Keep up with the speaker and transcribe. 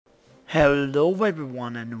Hello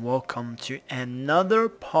everyone and welcome to another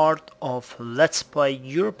part of Let's Play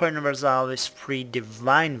Europa Universalis Free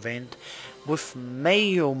Divine Wind with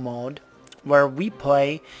MEIOU mod, where we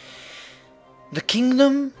play the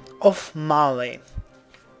Kingdom of Mali.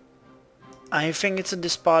 I think it's a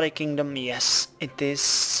despotic kingdom. Yes, it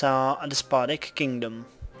is a despotic kingdom.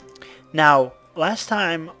 Now, last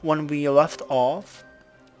time when we left off,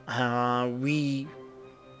 we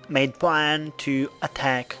made plan to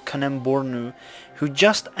attack Kanem Bornu, who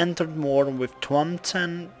just entered war with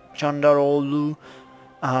Tlemcen, Chandarolu,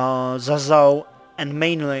 Zazao, and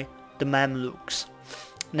mainly the Mamluks.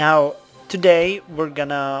 Now, today we're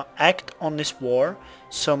gonna act on this war,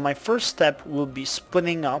 so my first step will be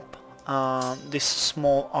splitting up this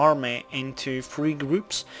small army into 3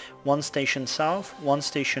 groups, 1 station south, 1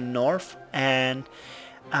 station north, and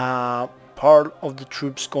part of the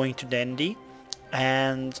troops going to Dendi.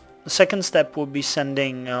 And the second step will be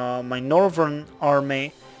sending my northern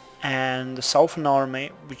army and the southern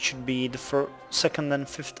army, which should be the second and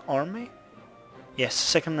fifth army. Yes,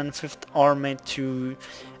 second and fifth army to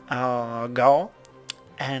Gao.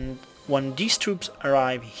 And when these troops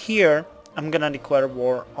arrive here, I'm gonna declare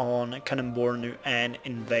war on Kanem Bornu and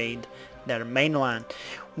invade their mainland.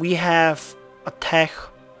 We have a tech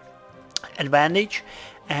advantage,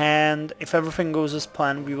 and if everything goes as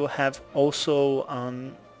planned, we will have also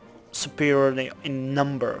superiority in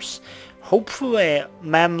numbers. Hopefully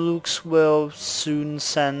Mamluks will soon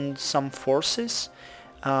send some forces.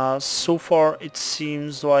 So far it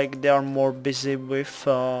seems like they are more busy with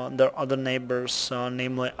their other neighbors,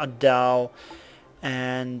 namely Adal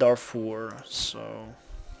and Darfur. So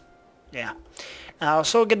yeah,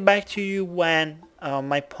 so I'll get back to you when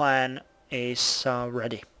my plan is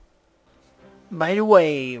ready. By the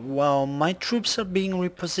way, while my troops are being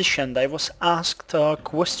repositioned, I was asked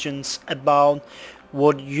questions about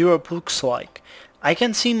what Europe looks like. I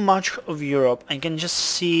can see much of Europe. I can just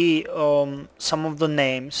see some of the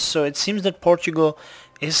names. So it seems that Portugal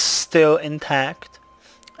is still intact,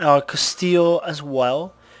 Castile as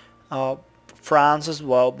well, France as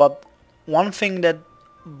well. But one thing that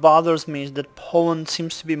bothers me is that Poland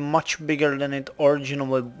seems to be much bigger than it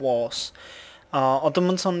originally was.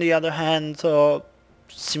 Ottomans, on the other hand,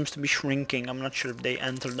 seems to be shrinking. I'm not sure if they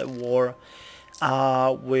entered the war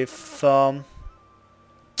with the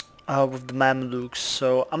Mamluks,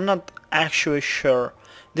 so I'm not actually sure.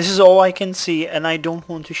 This is all I can see, and I don't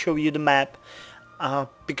want to show you the map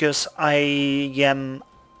because I am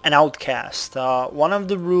an outcast. One of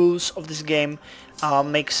the rules of this game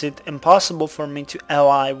makes it impossible for me to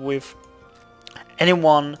ally with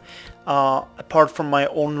anyone apart from my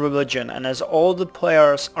own religion, and as all the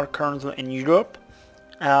players are currently in Europe,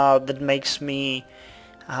 that makes me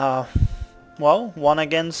well, one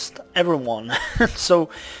against everyone. So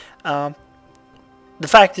the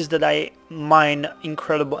fact is that I mine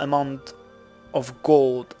incredible amount of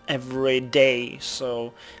gold every day,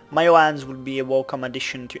 so my lands would be a welcome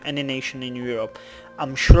addition to any nation in Europe.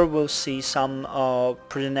 I'm sure we'll see some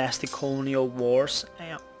pretty nasty colonial wars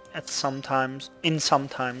at sometimes,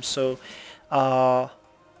 so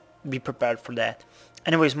be prepared for that.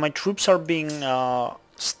 Anyways, my troops are being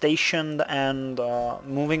stationed and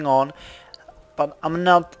moving on, but I'm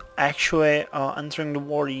not actually entering the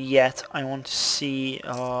war yet. I want to see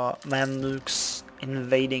Mamluks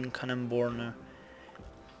invading Kanem Bornu,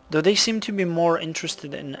 though they seem to be more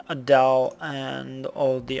interested in Adal and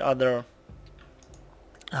all the other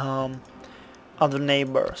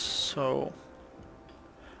neighbors, so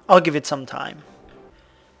I'll give it some time.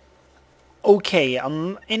 Okay,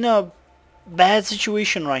 I'm in a bad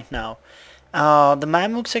situation right now. The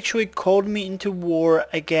Mamluks actually called me into war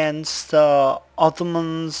against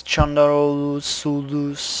Ottomans, Chandarolus,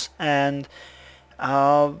 Zulus, and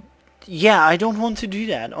yeah, I don't want to do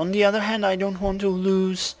that. On the other hand, I don't want to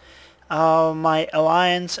lose my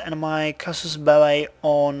alliance and my casus belli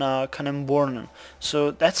on Kanem Bornu.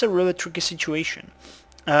 So that's a really tricky situation.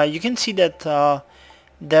 You can see that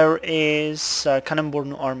there is Kanem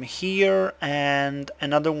Bornu army here and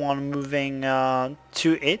another one moving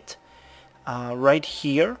to it right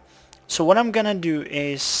here. So what I'm gonna do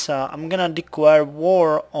is I'm gonna declare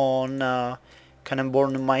war on Kanem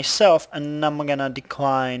Bornu myself, and I'm gonna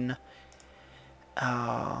decline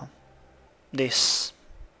this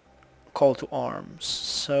call to arms.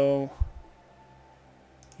 So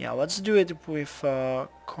yeah, let's do it with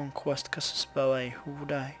conquest casus belli. Who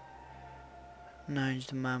would I? Manage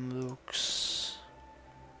the Mamluks.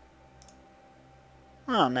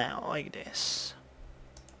 Oh, now like this.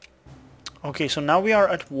 Okay, so now we are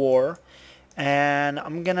at war, and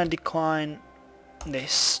I'm gonna decline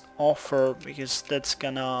this offer because that's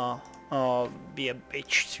gonna be a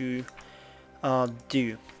bitch to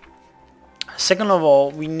do. Second of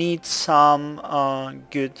all, we need some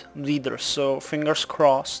good leaders, so fingers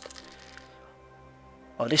crossed.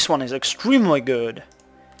 Oh, this one is extremely good.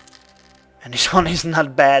 And this one is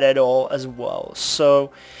not bad at all as well.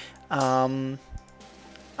 So I'm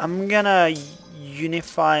gonna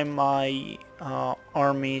unify my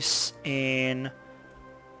armies in...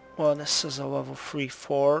 Well, this is a level 3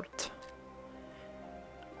 fort.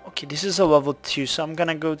 Okay, this is a level 2, so I'm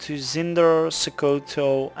gonna go to Zinder,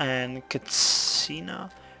 Sokoto, and Katsina.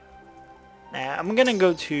 Nah, I'm gonna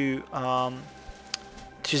go to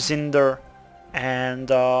Zinder and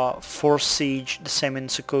force siege the same in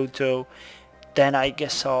Sokoto. Then I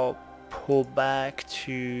guess I'll pull back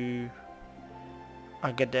to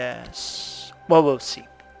Agadez. Well, we'll see.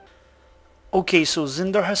 Okay, so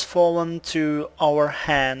Zinder has fallen to our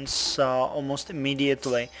hands almost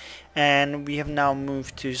immediately, and we have now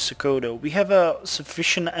moved to Sokoto. We have a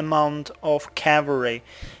sufficient amount of cavalry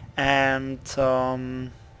and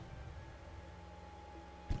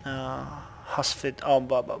Hasfit, oh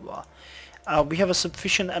blah blah blah. We have a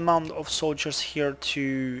sufficient amount of soldiers here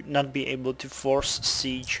to not be able to force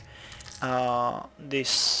siege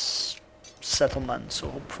this settlement, so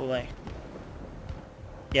hopefully,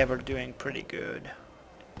 yeah, we're doing pretty good.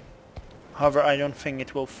 However, I don't think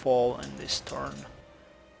it will fall in this turn.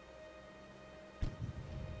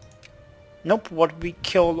 Nope, what we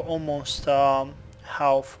killed almost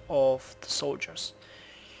half of the soldiers.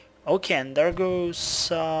 Okay, and there goes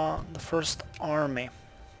the first army.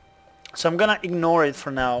 So I'm gonna ignore it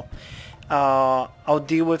for now. I'll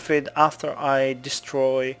deal with it after I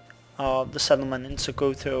destroy the settlement in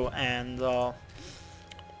Sokoto and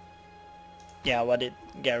yeah, what it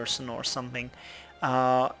garrison or something.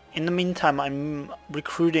 In the meantime, I'm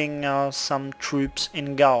recruiting some troops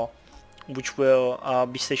in Gao, which will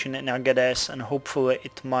be stationed in Agadez, and hopefully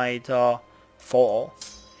it might fall.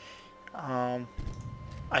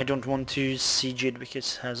 I don't want to siege it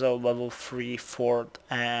because it has a level 3 fort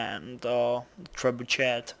and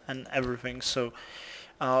trebuchet and everything, so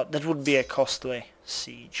that would be a costly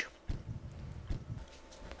siege.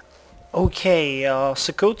 Okay,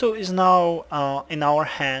 Sokoto is now in our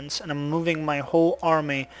hands, and I'm moving my whole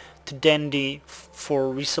army to Dendi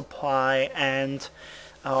for resupply and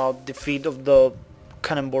defeat of the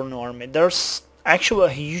Kanem Bornu army. There's actually a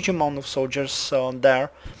huge amount of soldiers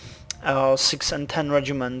there. 6 and 10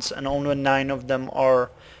 regiments, and only 9 of them are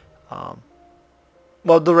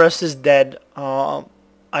well, the rest is dead,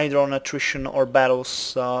 either on attrition or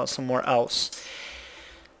battles somewhere else.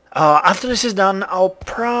 After this is done, I'll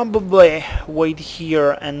probably wait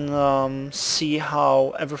here and see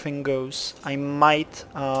how everything goes. I might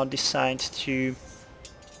decide to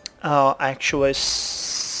actually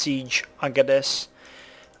siege Agadez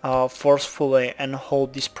forcefully and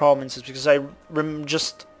hold these provinces, because I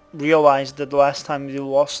just realized that the last time we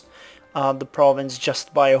lost the province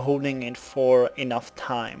just by holding it for enough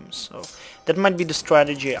time. So that might be the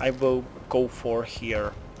strategy I will go for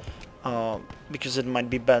here, because it might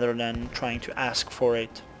be better than trying to ask for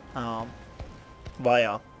it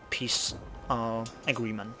via peace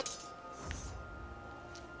agreement.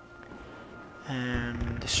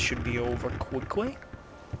 And this should be over quickly.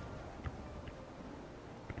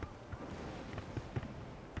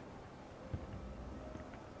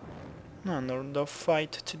 No, they'll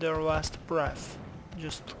fight to their last breath.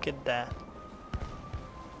 Just look at that.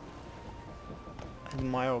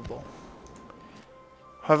 Admirable.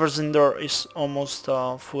 However, Zinder is almost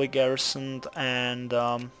fully garrisoned, and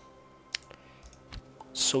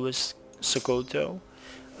so is Sokoto.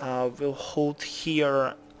 We'll hold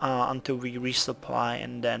here until we resupply,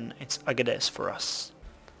 and then it's Agadez for us.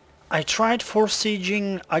 I tried force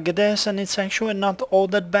sieging Agadez, and it's actually not all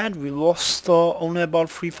that bad. We lost only about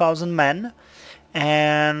 3,000 men,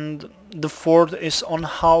 and the fort is on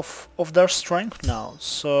half of their strength now,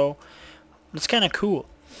 so that's kind of cool.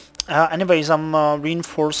 Anyways, I'm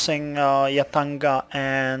reinforcing Yatanga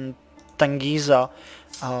and Tangiza.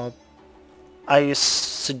 I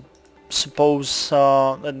suppose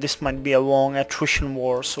that this might be a long attrition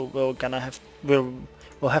war, so we'll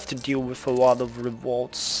have to deal with a lot of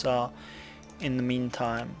revolts in the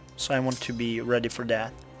meantime, so I want to be ready for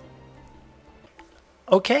that.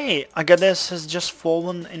 Okay, Agadez has just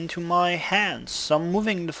fallen into my hands, so I'm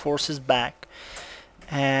moving the forces back,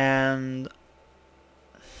 and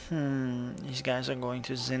these guys are going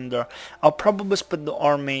to Zinder. I'll probably split the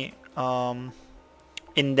army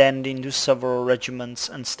in Dendi into several regiments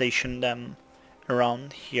and station them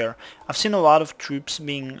around here. I've seen a lot of troops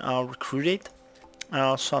being recruited,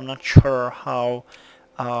 so I'm not sure how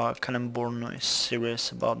Kanem Bornu is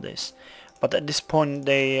serious about this. But at this point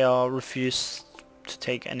they refuse to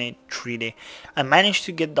take any treaty. I managed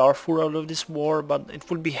to get Darfur out of this war, but it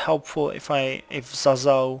would be helpful if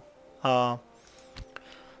Zazao,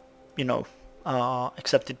 you know,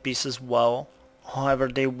 accepted peace as well. However,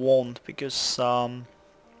 they won't because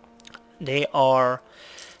they are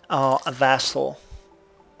a vassal,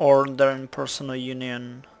 or they're in personal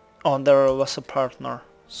union, or they're a vassal partner.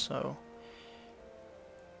 So,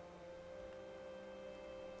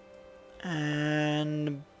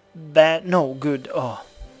 and bad, no, good. Oh,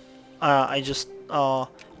 I just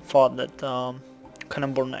thought that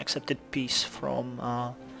Kanem Bornu accepted peace from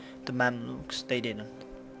the Mamluks. They didn't.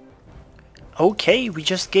 Okay, we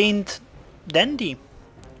just gained Dendi.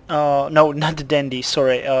 No, not the Dendi,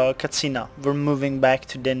 sorry, Katsina. We're moving back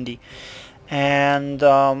to Dendi. And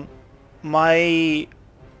my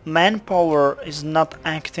manpower is not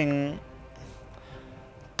acting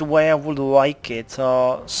the way I would like it,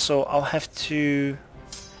 so I'll have to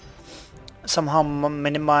somehow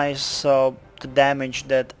minimize the damage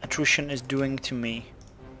that attrition is doing to me.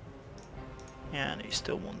 Yeah, they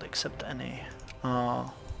still won't accept any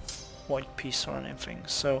white peace or anything,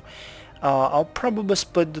 so I'll probably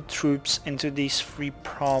split the troops into these 3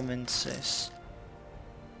 provinces.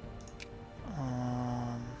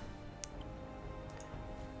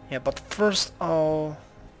 Yeah, but first I'll...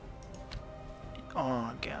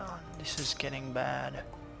 Oh god, this is getting bad.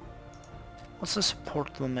 What's the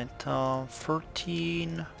support limit?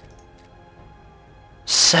 13...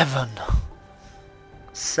 7!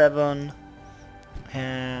 7,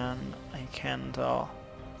 and I can't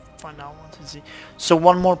find out what is it. So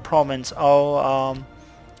 1 more province. I'll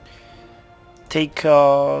take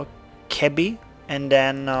Kebi, and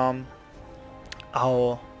then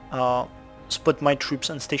I'll split my troops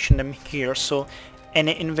and station them here. So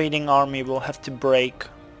any invading army will have to break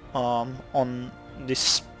on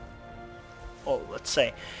this, oh, let's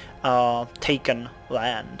say, taken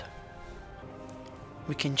land.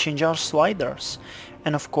 We can change our sliders,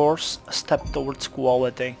 and of course a step towards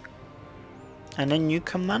quality. And a new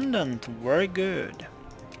commandant, very good.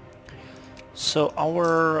 So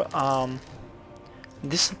our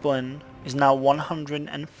discipline is now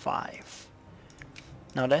 105.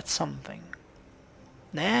 Now that's something.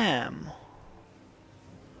 Damn.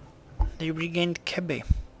 They regained Kebi.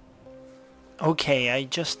 Okay, I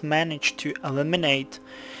just managed to eliminate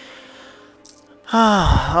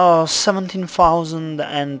 17,000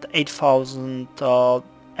 and 8,000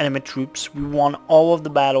 enemy troops. We won all of the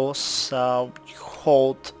battles, we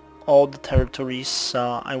hold all the territories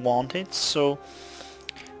I wanted, so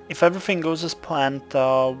if everything goes as planned,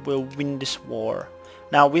 we'll win this war.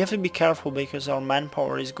 Now we have to be careful because our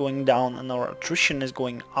manpower is going down and our attrition is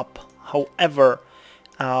going up. However,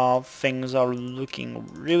 things are looking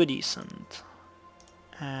really decent,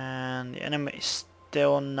 and the enemy is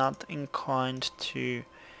still not inclined to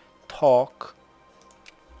talk,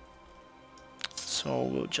 so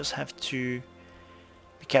we'll just have to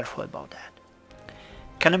be careful about that.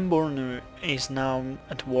 Kanem Bornu is now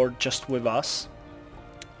at war just with us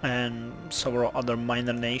and several other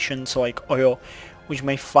minor nations like Oyo, which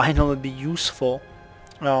may finally be useful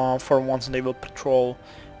for once they will patrol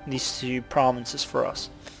these 2 provinces for us.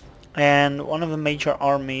 And one of the major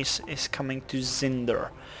armies is coming to Zinder.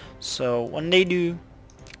 So when they do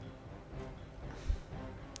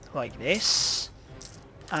like this,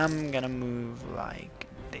 I'm gonna move like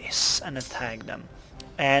this and attack them.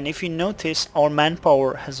 And if you notice, our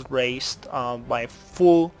manpower has raised by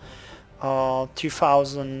full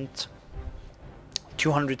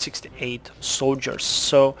 2,268 soldiers.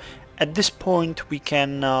 So at this point we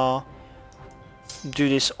can do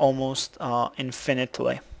this almost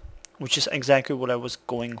infinitely, which is exactly what I was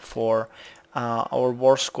going for. Our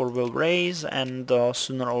war score will raise, and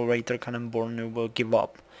sooner or later Kanem Bornu will give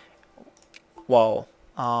up, while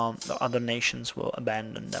the other nations will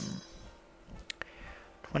abandon them.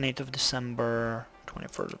 28th of December,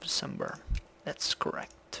 23rd of December. That's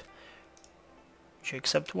correct. Would you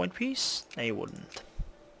accept white peace? They wouldn't.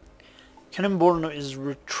 Kanem Bornu is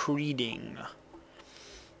retreating,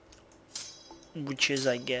 which is,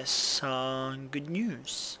 I guess, good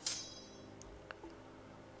news.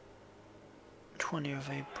 20th of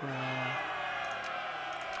April,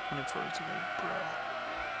 21st of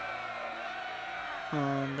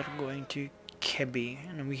April. They're going to Kebi,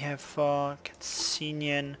 and we have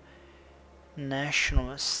Katsinian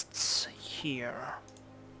nationalists here.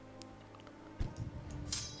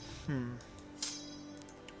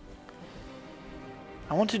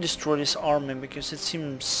 I want to destroy this army because it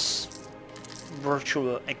seems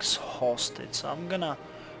virtually exhausted, so I'm gonna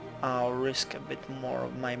I'll risk a bit more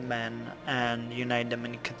of my men and unite them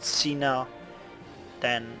in Katsina,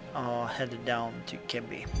 then head down to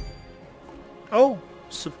Kebi. Oh,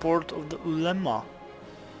 support of the Ulema.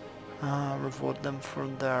 Reward them for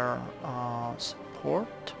their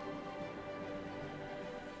support.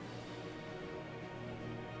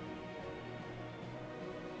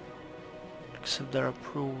 Accept their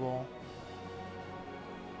approval.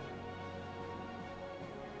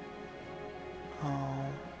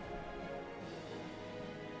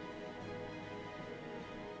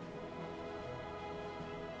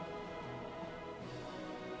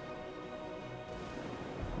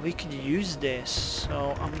 We could use this,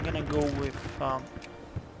 so I'm gonna go with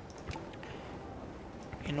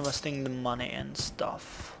investing the money and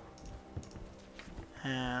stuff.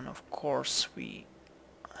 And of course we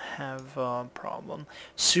have a problem.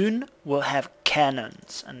 Soon we'll have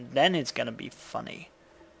cannons, and then it's gonna be funny.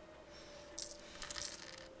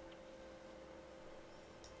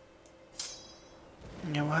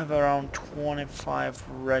 Now we have around 25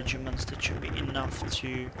 regiments that should be enough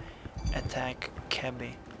to attack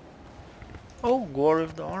Kebi. Oh, glory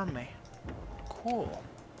of the army. Cool.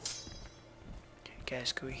 Okay,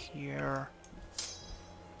 guys, go here.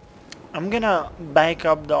 I'm gonna back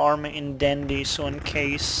up the army in Dundee, so in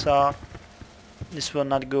case this will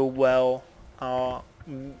not go well,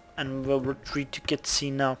 and we'll retreat to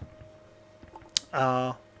Katsina,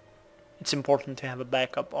 it's important to have a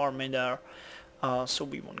backup army there, so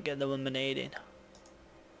we won't get eliminated.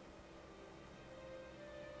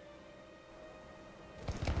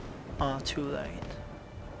 Too late.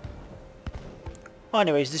 Well,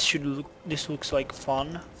 anyways, this looks like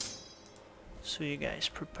fun. So you guys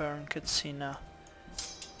prepare in Katsina.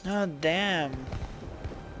 Oh damn!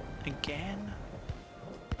 Again?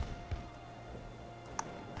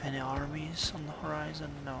 Any armies on the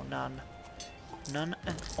horizon? No, none. None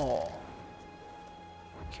at all.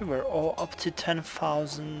 Okay, we're all up to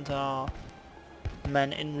 10,000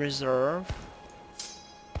 men in reserve.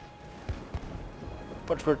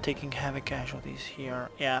 But we're taking heavy casualties here.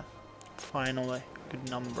 Yeah, finally, good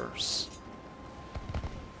numbers.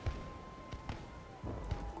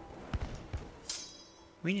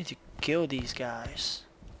 We need to kill these guys.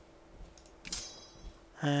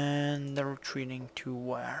 And they're retreating to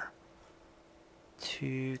where?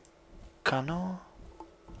 To Kano?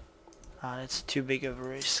 That's too big of a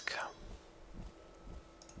risk.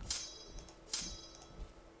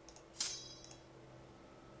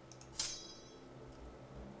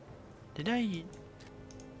 Did I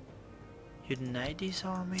unite these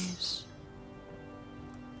armies?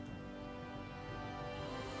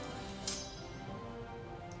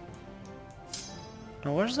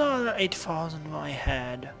 Now where's the other 8,000 I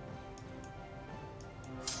had?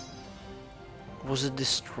 Was it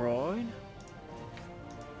destroyed?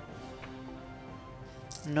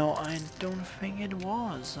 No, I don't think it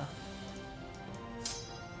was.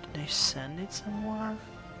 Did they send it somewhere?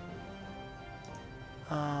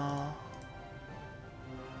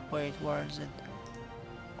 Wait, where is it?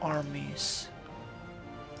 Armies.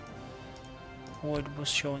 Oh, it was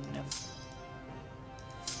showing them.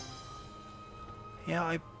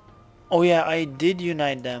 Yeah, oh yeah, I did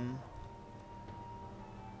unite them.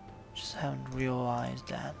 Just haven't realized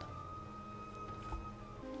that.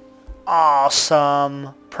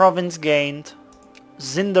 Awesome! Province gained.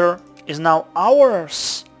 Zinder is now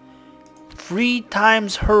ours! 3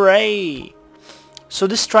 times hooray! So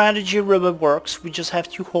this strategy really works. We just have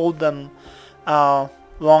to hold them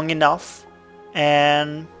long enough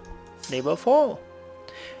and they will fall.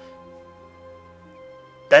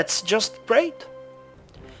 That's just great.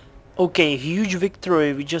 Okay, huge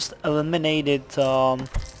victory. We just eliminated well,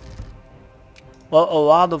 a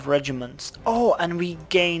lot of regiments. Oh, and we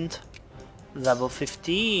gained level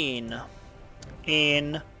 15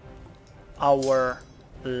 in our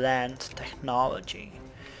land technology.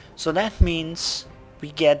 So that means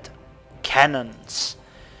we get cannons.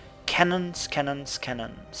 Cannons.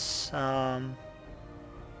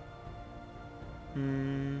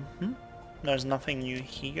 There's nothing new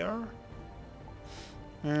here.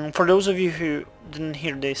 For those of you who didn't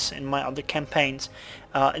hear this in my other campaigns,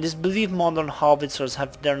 it is believed modern howitzers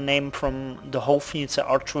have their name from the Hofnitze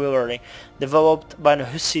artillery developed by the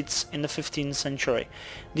Hussites in the 15th century.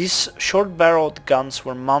 These short-barreled guns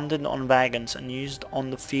were mounted on wagons and used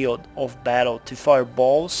on the field of battle to fire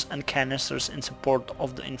balls and canisters in support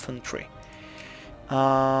of the infantry.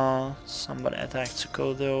 Somebody attacked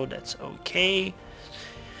Sokoto, that's okay.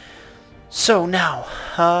 So now,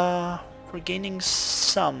 we're gaining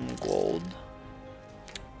some gold,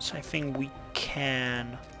 so I think we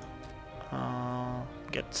can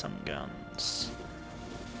get some guns.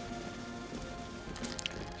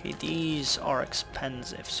 Okay, these are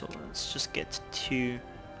expensive, so let's just get 2.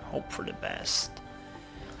 Hope for the best.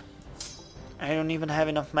 I don't even have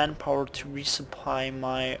enough manpower to resupply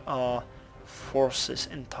my forces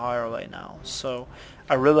entirely now, so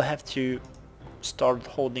I really have to start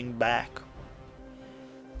holding back.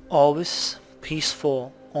 Always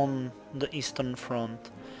peaceful on the Eastern Front.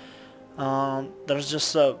 There's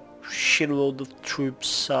just a shitload of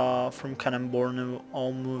troops from Kanem Bornu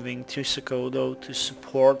all moving to Sokoto to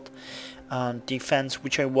support defense,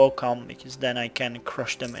 which I welcome because then I can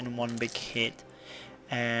crush them in one big hit.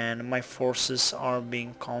 And my forces are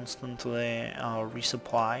being constantly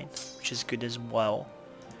resupplied, which is good as well.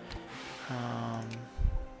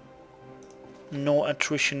 No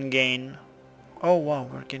attrition gain. Oh wow,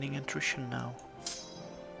 we're getting attrition now.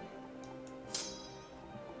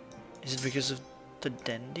 Is it because of the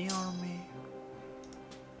Dendi army?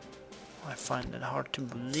 I find it hard to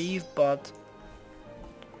believe, but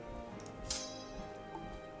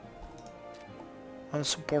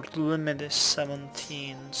unsupport limit is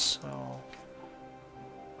 17, so...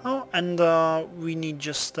 Oh, and we need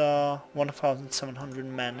just 1,700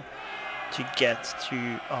 men to get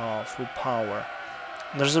to full power.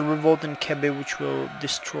 There's a revolt in Kebbi which will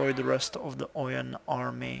destroy the rest of the Oyan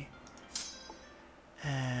army.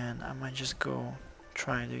 And I might just go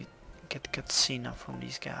try to get Katsina from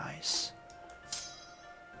these guys.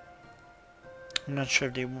 I'm not sure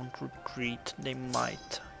if they won't retreat. They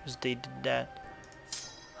might, because they did that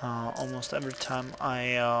almost every time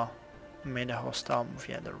I made a hostile move.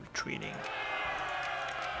 Yeah, they're retreating.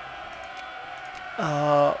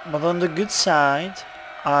 But on the good side,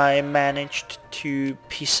 I managed to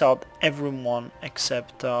piece out everyone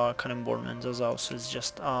except Kanem Bornu and Zazao, so it's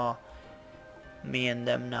just me and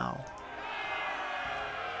them now.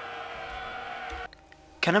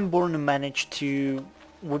 Kanem Bornu managed to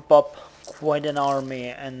whip up quite an army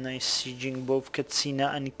and is sieging both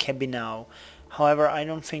Katsina and Kebbi now. However, I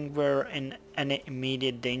don't think we're in any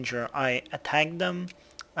immediate danger. I attacked them,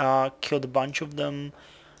 killed a bunch of them,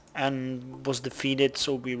 and was defeated,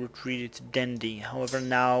 so we retreated to Dendi. However,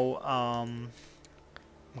 now I'm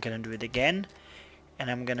gonna do it again, and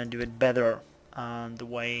I'm gonna do it better the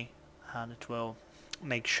way that will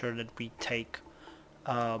make sure that we take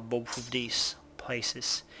both of these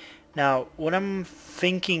places. Now, what I'm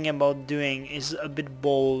thinking about doing is a bit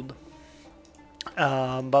bold,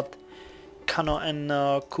 but Kano and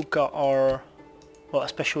Kuka are, well,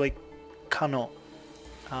 especially Kano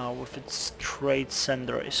with its trade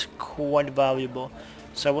center is quite valuable.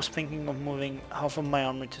 So I was thinking of moving half of my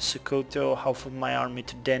army to Sokoto, half of my army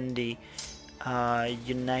to Dendi,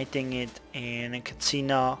 uniting it in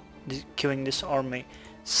Katsina, killing this army,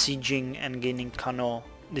 sieging and gaining Kano,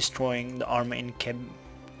 destroying the army in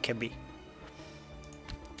Kebbi.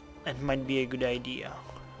 That might be a good idea.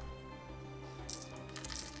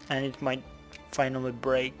 And it might finally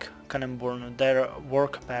break Kanem Bornu. Their war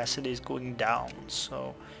capacity is going down,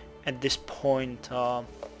 so at this point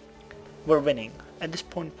we're winning. At this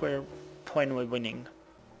point we're finally winning.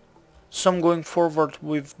 So I'm going forward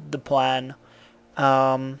with the plan,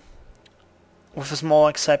 with a small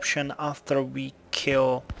exception. After we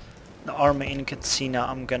kill the army in Katsina,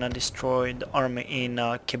 I'm gonna destroy the army in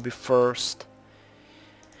Kebbi first,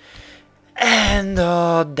 and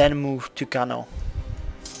then move to Kano.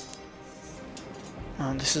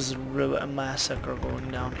 This is really a massacre going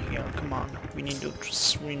down here. Come on, we need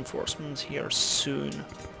those reinforcements here soon.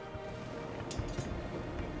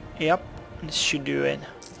 Yep, this should do it.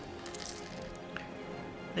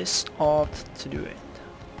 This ought to do it.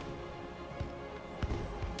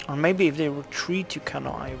 Or maybe if they retreat to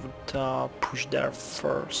Kano, I would push there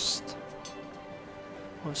first.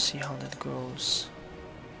 We'll see how that goes.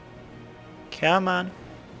 Come on,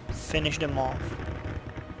 finish them off.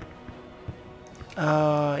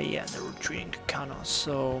 Yeah, they're retreating to Kano,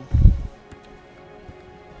 so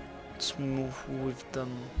let's move with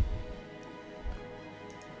them.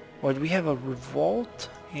 Wait, we have a revolt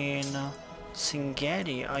in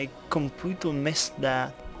Singeti. I completely missed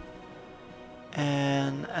that.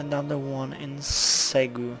 And another one in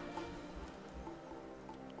Segu.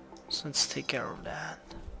 So let's take care of that.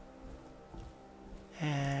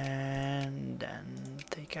 And then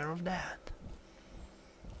take care of that.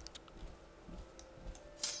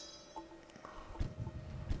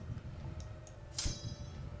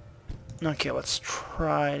 Okay, let's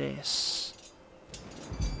try this.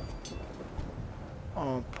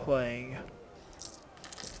 Oh, plague.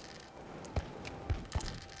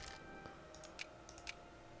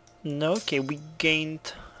 No, okay, we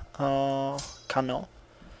gained Kano.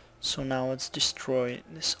 So now let's destroy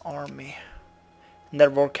this army. Their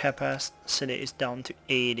war capacity is down to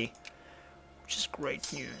 80, which is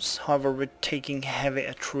great news. However, we're taking heavy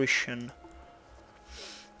attrition.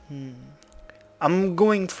 I'm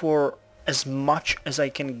going for as much as I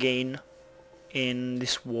can gain in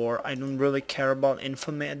this war. I don't really care about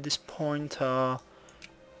infamy at this point.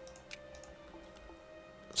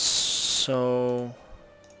 So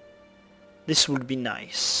this would be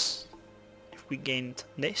nice. If we gained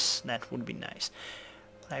this, that would be nice.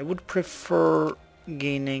 But I would prefer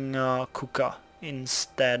gaining Kuka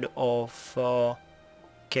instead of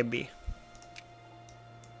Kebi.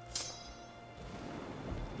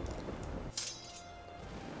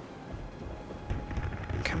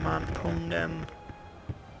 Come on, prune them.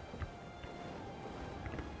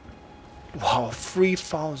 Wow,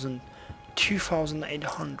 3,000,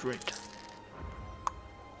 2,800.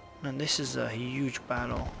 Man, this is a huge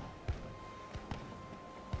battle.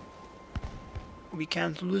 We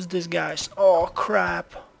can't lose this, guys. Oh,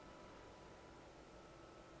 crap.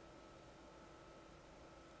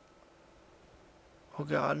 Oh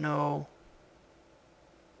god, no.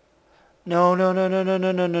 No, no, no, no, no,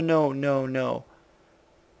 no, no, no, no, no, no.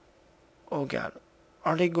 Oh god.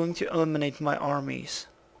 Are they going to eliminate my armies?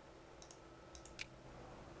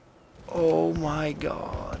 Oh my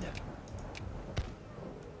god.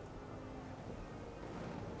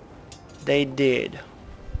 They did.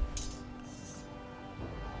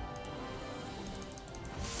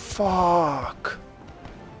 Fuck.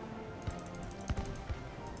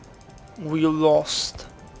 We lost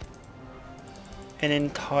an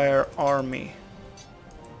entire army.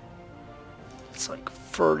 It's like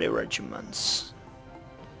 30 regiments.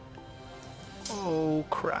 Oh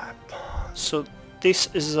crap. So this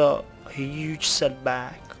is a huge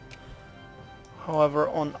setback. However,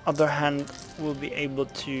 on the other hand, we'll be able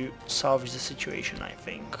to salvage the situation, I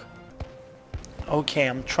think. Okay,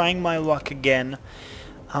 I'm trying my luck again.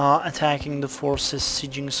 Attacking the forces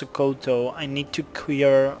sieging Sokoto. I need to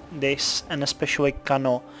clear this, and especially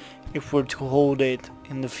Kano, if we're to hold it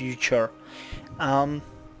in the future. Kanem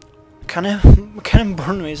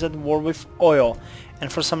Bornu is at war with oil, and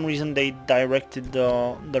for some reason they directed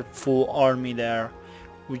their full army there,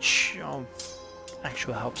 which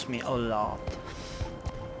actually helps me a lot.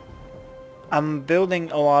 I'm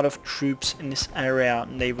building a lot of troops in this area,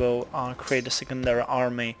 and they will create a secondary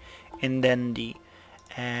army in Dendi.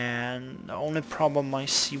 And the only problem I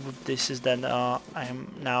see with this is that I'm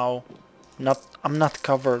not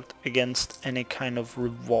covered against any kind of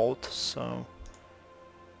revolt, so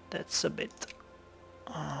that's a bit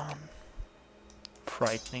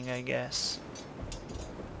frightening, I guess.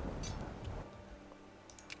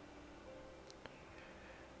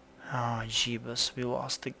 Ah, Jeebus, we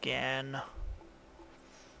lost again.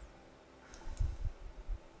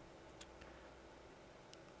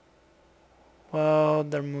 Well,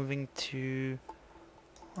 they're moving to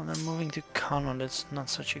Kano. That's not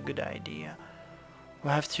such a good idea. We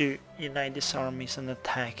have to unite these armies and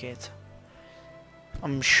attack it.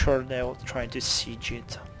 I'm sure they'll try to siege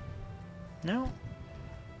it. No?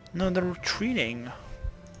 No, they're retreating.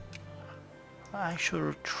 Actually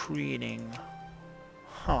retreating.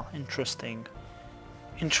 Huh, interesting.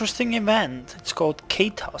 Interesting event. It's called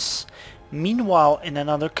Kaitas. Meanwhile, in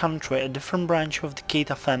another country, a different branch of the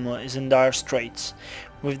Keita family is in dire straits.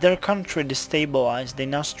 With their country destabilized, they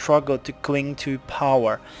now struggle to cling to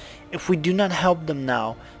power. If we do not help them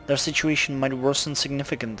now, their situation might worsen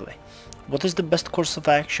significantly. What is the best course of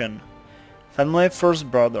action? Family first,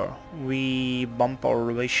 brother. We bump our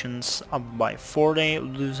relations up by 40,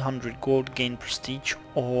 lose 100 gold, gain prestige,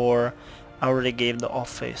 or I already gave the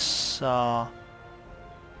office. Well,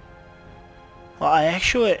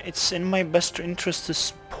 it's in my best interest to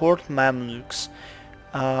support Mamluks.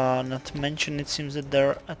 Not to mention, it seems that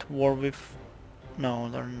they're at war with... No,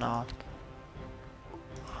 they're not.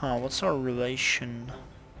 Huh, what's our relation?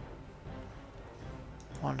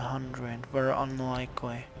 100, very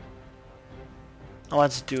unlikely.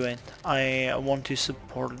 Let's do it. I want to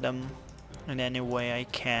support them in any way I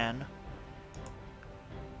can.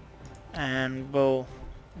 And we'll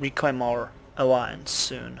reclaim our alliance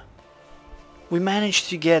soon. We managed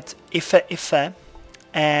to get Ife,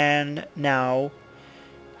 and now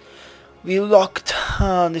we locked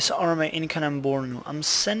this army in Kanem Bornu. I'm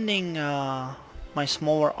sending my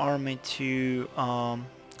smaller army to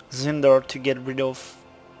Zindar to get rid of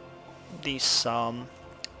these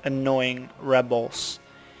annoying rebels,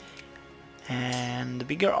 and the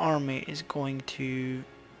bigger army is going to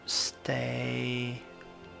stay.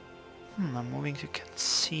 I'm moving to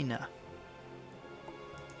Katsina.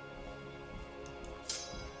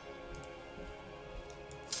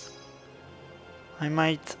 I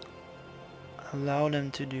might allow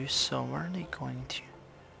them to do so. Where are they going to?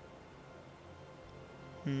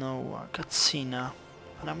 No, Katsina.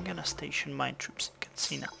 But I'm gonna station my troops in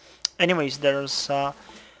Katsina. Anyways, there's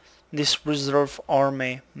this reserve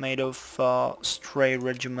army made of stray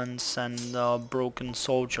regiments and broken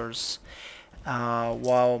soldiers.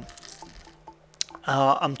 While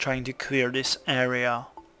I'm trying to clear this area.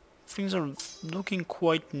 Things are looking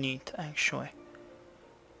quite neat actually.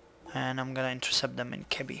 And I'm gonna intercept them in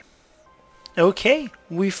Kebi. Okay,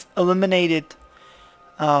 we've eliminated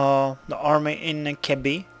the army in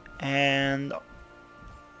Kebi, and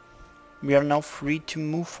we are now free to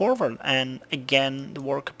move forward. And again, the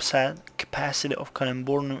war capacity of Kanem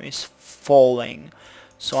Bornu is falling.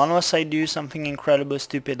 So unless I do something incredibly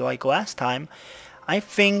stupid like last time, I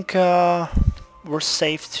think we're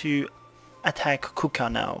safe to attack Kuka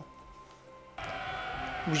now.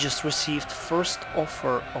 We just received first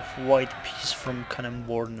offer of white peace from Kanem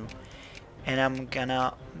Bornu, and I'm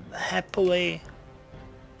gonna happily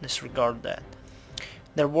disregard that.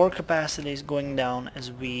 Their war capacity is going down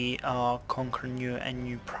as we conquer new and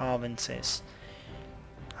new provinces.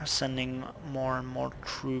 Are sending more and more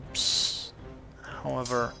troops,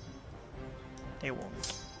 however they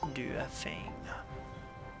won't do a thing.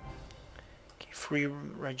 Okay, 3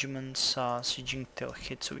 regiments sieging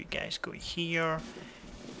Telhit, so you guys go here.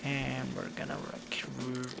 And we're gonna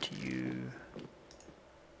recruit you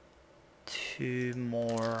 2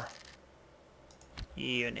 more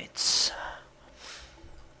units.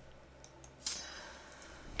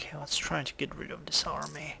 Okay, let's try to get rid of this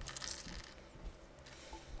army.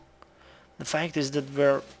 The fact is that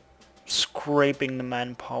we're scraping the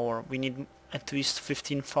manpower. We need at least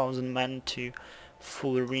 15,000 men to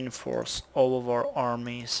fully reinforce all of our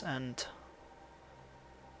armies, and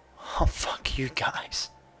oh, fuck you guys.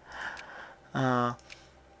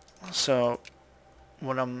 So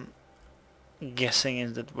what I'm guessing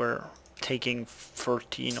is that we're taking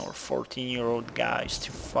 13 or 14-year-old guys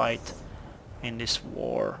to fight in this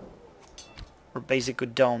war. We're basically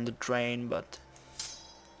down the drain, but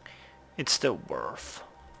it's still worth,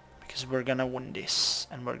 because we're gonna win this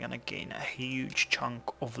and we're gonna gain a huge chunk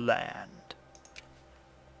of land.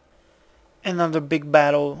 Another big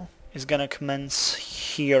battle is gonna commence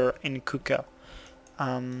here in Kuka.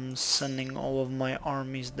 I'm sending all of my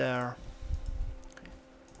armies there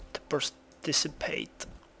to participate.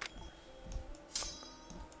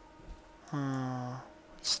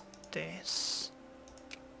 What's this?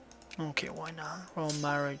 Okay, why not? Royal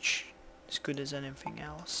marriage, as good as anything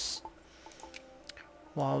else.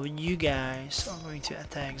 While you guys are going to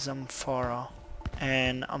attack Zamfara,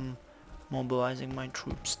 and I'm mobilizing my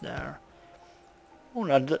troops there. Oh,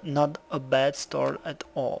 not a bad start at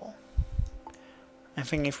all. I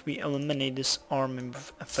think if we eliminate this army,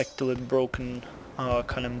 we've effectively broken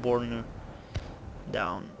Kanem Bornu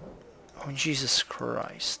down. Oh, Jesus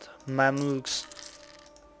Christ. Mamluks.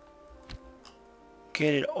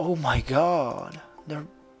 Get it? Oh my god. They're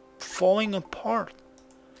falling apart.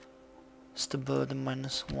 Stability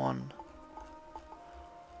 -1.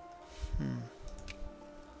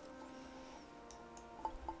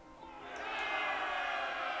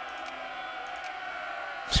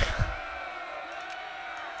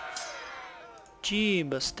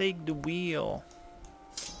 Jeebus, take the wheel.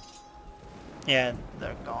 Yeah,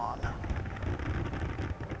 they're gone.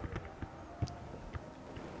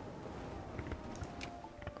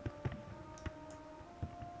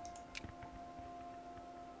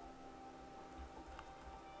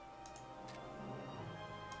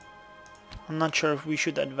 I'm not sure if we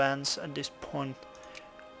should advance at this point,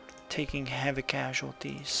 taking heavy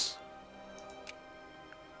casualties.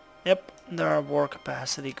 Yep, their war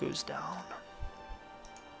capacity goes down.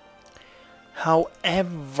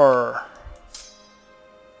 However,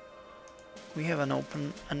 we have an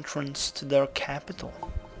open entrance to their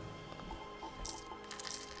capital,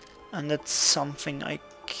 and that's something I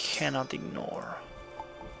cannot ignore,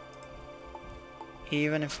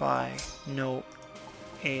 even if I know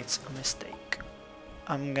it's a mistake.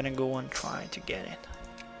 I'm gonna go and try to get it.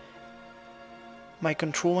 By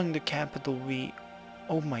controlling the capital, we...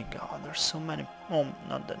 oh my god, there's so many... oh,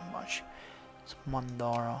 not that much. It's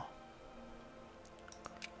Mandara.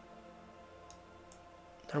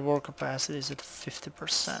 Their war capacity is at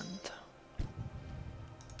 50%.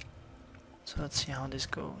 So let's see how this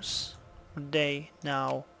goes. They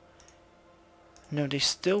now... no, they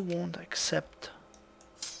still won't accept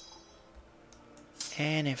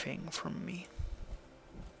anything from me.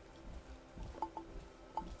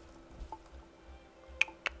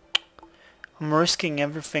 I'm risking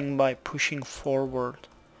everything by pushing forward.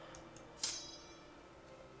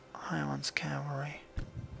 Highlands cavalry.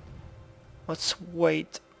 Let's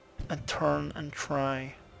wait a turn and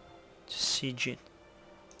try to siege it.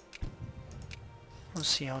 We'll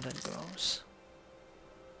see how that goes.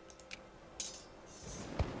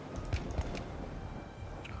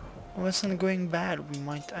 Well, it's not going bad. We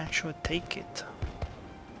might actually take it.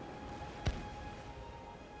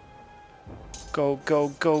 Go, go,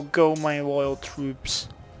 go, go, my loyal troops.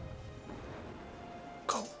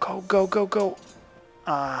 Go, go, go, go, go.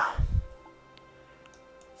 Ah.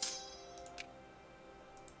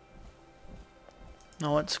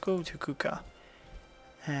 Now let's go to Kuka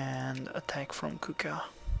and attack from Kuka.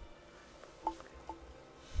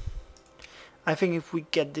 I think if we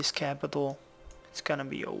get this capital, it's gonna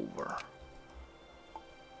be over.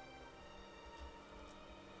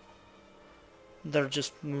 They're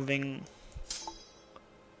just moving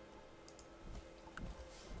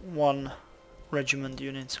one regiment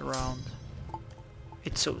units around.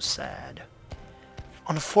 It's so sad.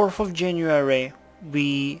 On the 4th of January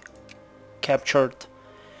we captured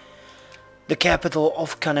the capital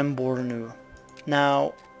of Kanem Bornu.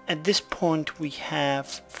 Now at this point we have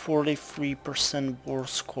 43% war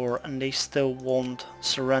score and they still won't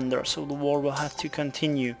surrender, so the war will have to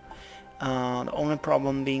continue. The only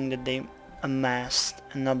problem being that they amassed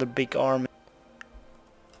another big army.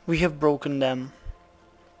 We have broken them.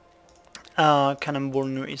 Kanem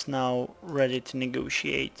Bornu is now ready to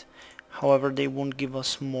negotiate. However, they won't give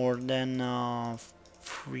us more than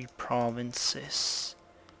 3 provinces.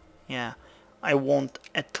 Yeah, I want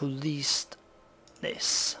at least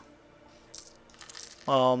this.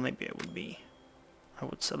 Well, maybe I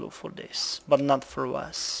would settle for this, but not for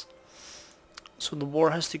less. So the war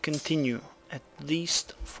has to continue, at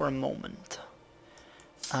least for a moment.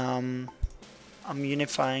 I'm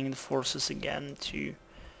unifying the forces again to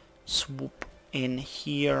swoop in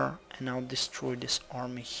here, and I'll destroy this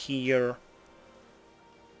army here.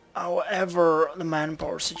 However, the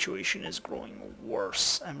manpower situation is growing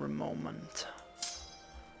worse every moment.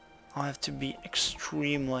 I'll have to be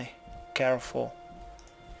extremely careful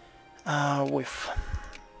with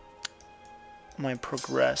my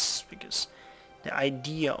progress, because the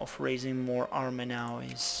idea of raising more army now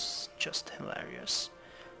is just hilarious.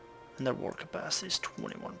 And their war capacity is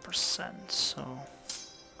 21%, so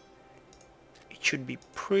it should be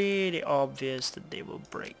pretty obvious that they will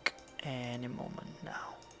break any moment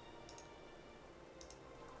now.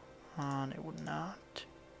 And it would not.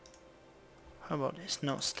 How about this?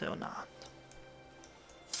 No, still not.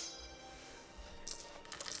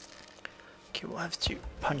 Okay, we'll have to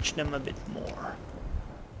punch them a bit more.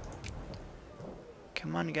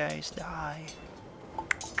 Come on guys, die.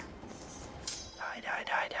 Die, die,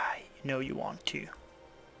 die, die. You know you want to.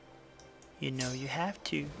 You know you have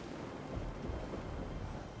to.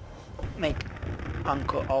 Make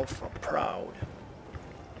Uncle Alpha proud.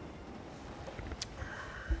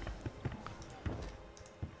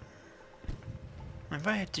 If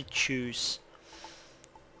I had to choose,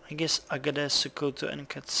 I guess Agade, Sokoto and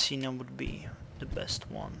Katsina would be the best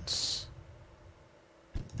ones.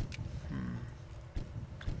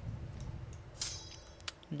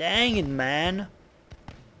 Dang it, man.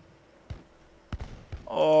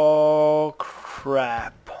 Oh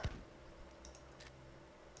crap.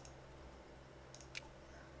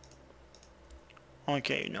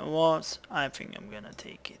 Okay, you know what? I think I'm gonna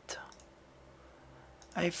take it.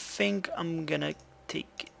 I think I'm gonna take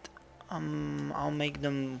it. I'll make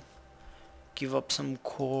them give up some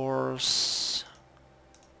cores.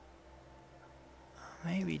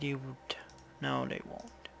 Maybe they would. No, they won't.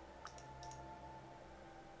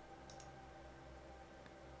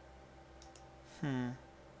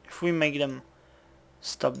 If we make them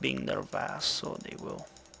stop being their vassal, they will.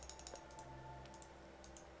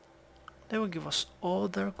 They will give us all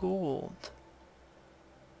their gold.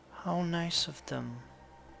 How nice of them.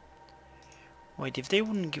 Wait, if they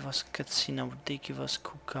wouldn't give us Katsina, would they give us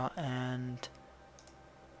Kuka and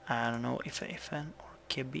I don't know, Ifen or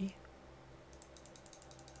Kebi?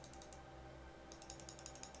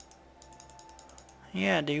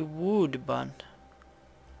 Yeah, they would, but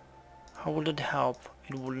how would it help?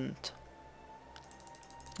 It wouldn't.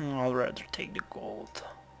 I'd rather take the gold.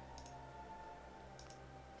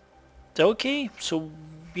 Okay, so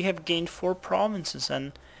we have gained 4 provinces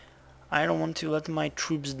and I don't want to let my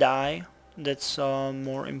troops die. That's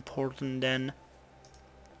more important than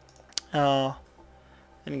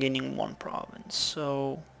gaining 1 province.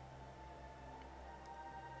 So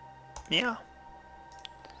yeah,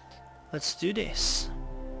 let's do this.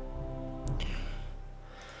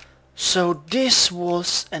 So this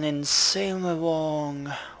was an insanely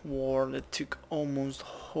long war that took almost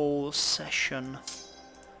whole session,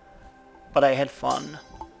 but I had fun.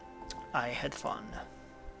 I had fun.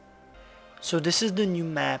 So this is the new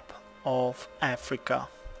map of Africa.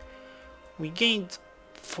 We gained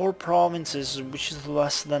 4 provinces, which is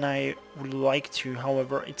less than I would like to.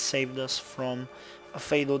 However, it saved us from a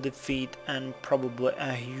fatal defeat and probably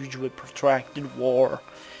a hugely protracted war.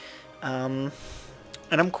 And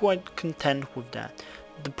I'm quite content with that.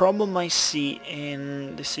 The problem I see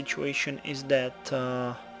in this situation is that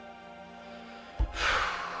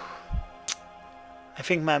I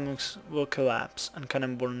think Mammoths will collapse and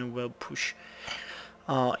Kanem Bornu will push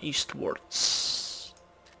eastwards,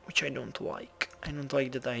 which I don't like. I don't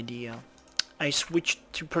like that idea. I switched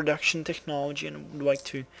to production technology and would like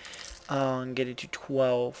to get it to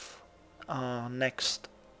 12 next,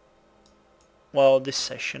 well, this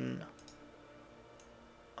session,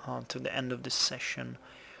 to the end of this session.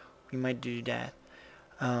 We might do that.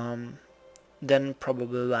 Then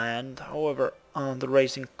probably land. However, the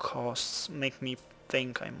raising costs make me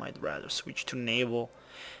think I might rather switch to naval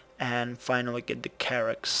and finally get the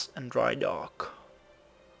carracks and dry dock.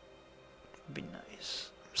 Would be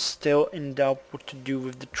nice. I'm still in doubt what to do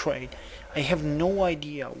with the trade. I have no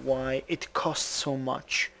idea why it costs so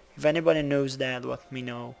much. If anybody knows that, let me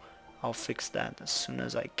know. I'll fix that as soon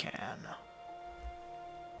as I can.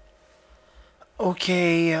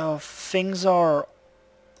 Okay, things are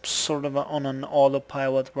sort of on an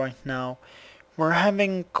autopilot right now. We're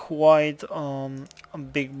having quite a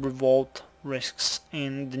big revolt risks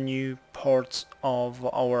in the new parts of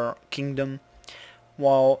our kingdom,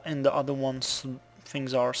 while in the other ones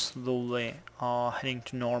things are slowly heading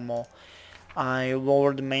to normal. I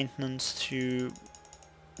lowered the maintenance to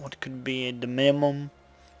what could be the minimum.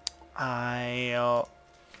 I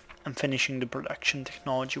am finishing the production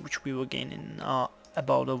technology, which we will gain in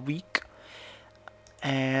about a week,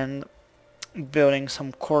 and building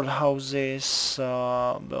some courthouses,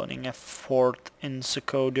 building a fort in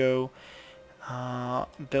Sokoto,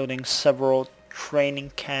 building several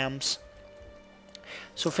training camps.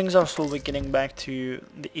 So things are slowly getting back to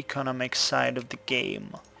the economic side of the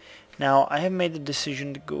game. Now I have made the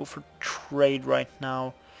decision to go for trade right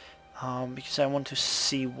now, because I want to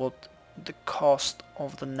see what the cost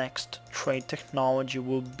of the next trade technology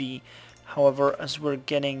will be. However, as we're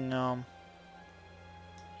getting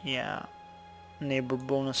neighbor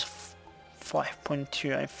bonus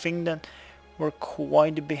 5.2, I think that we're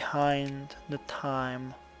quite behind the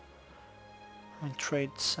time. I mean,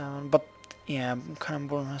 trade 7, but yeah, Kanem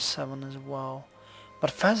Bornu has 7 as well. But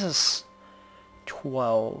Fez is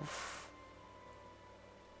 12.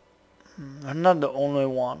 I'm not the only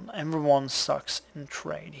one. Everyone sucks in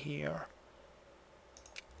trade here.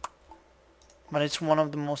 But it's one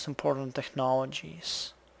of the most important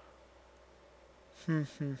technologies.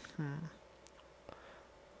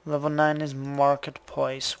 Level 9 is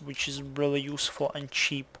marketplace, which is really useful and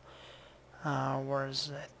cheap. Where is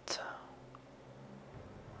it?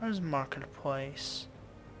 Where's marketplace?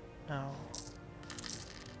 No.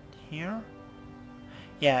 Here?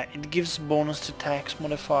 Yeah, it gives bonus to tax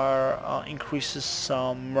modifier, increases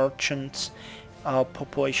merchants,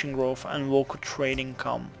 population growth, and local trade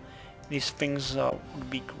income. These things would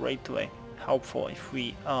be greatly helpful if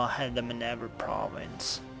we had them in every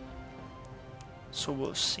province. So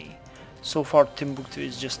we'll see. So far Timbuktu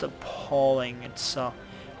is just appalling. It's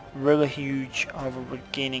really huge, however we're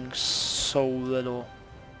gaining so little.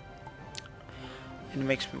 It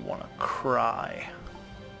makes me wanna cry.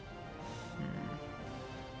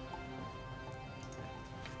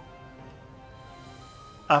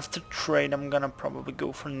 After trade I'm gonna probably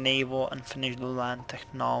go for naval and finish the land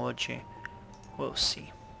technology. We'll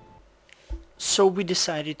see. So we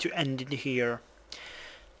decided to end it here.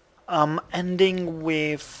 Ending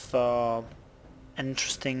with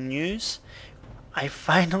interesting news. I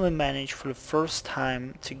finally managed for the first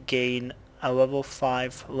time to gain a level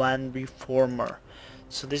 5 land reformer.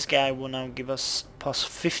 So this guy will now give us plus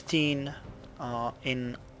 15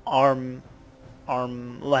 in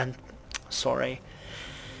land, sorry.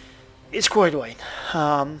 It's quite wide.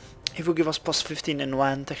 He will give us plus 15 in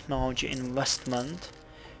land technology investment.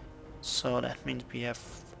 So that means we have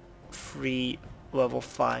 3 level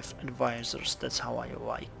 5 advisors. That's how I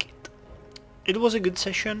like it. It was a good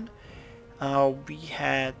session. We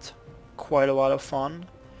had quite a lot of fun.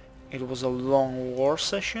 It was a long war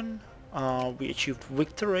session. We achieved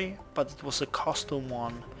victory, but it was a costly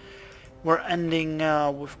one. We're ending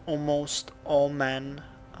with almost all men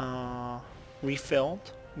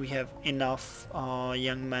refilled. We have enough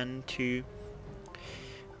young men to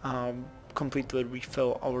completely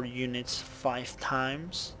refill our units 5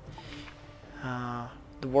 times.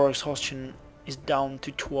 The war exhaustion is down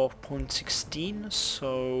to 12.16,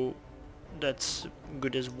 so that's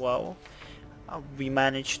good as well. We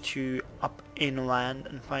managed to up inland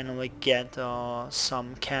and finally get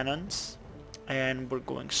some cannons, and we're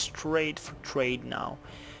going straight for trade now.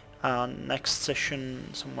 Next session,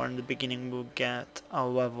 somewhere in the beginning, we'll get a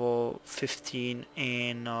level 15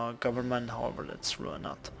 in government. However, that's really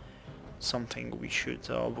not something we should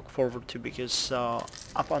look forward to, because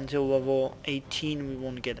up until level 18 we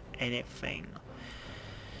won't get anything.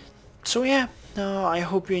 So yeah, I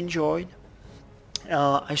hope you enjoyed.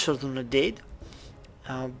 I certainly did.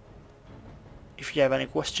 If you have any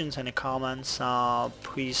questions, any comments,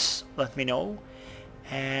 please let me know.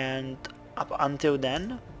 And up until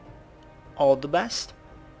then, all the best.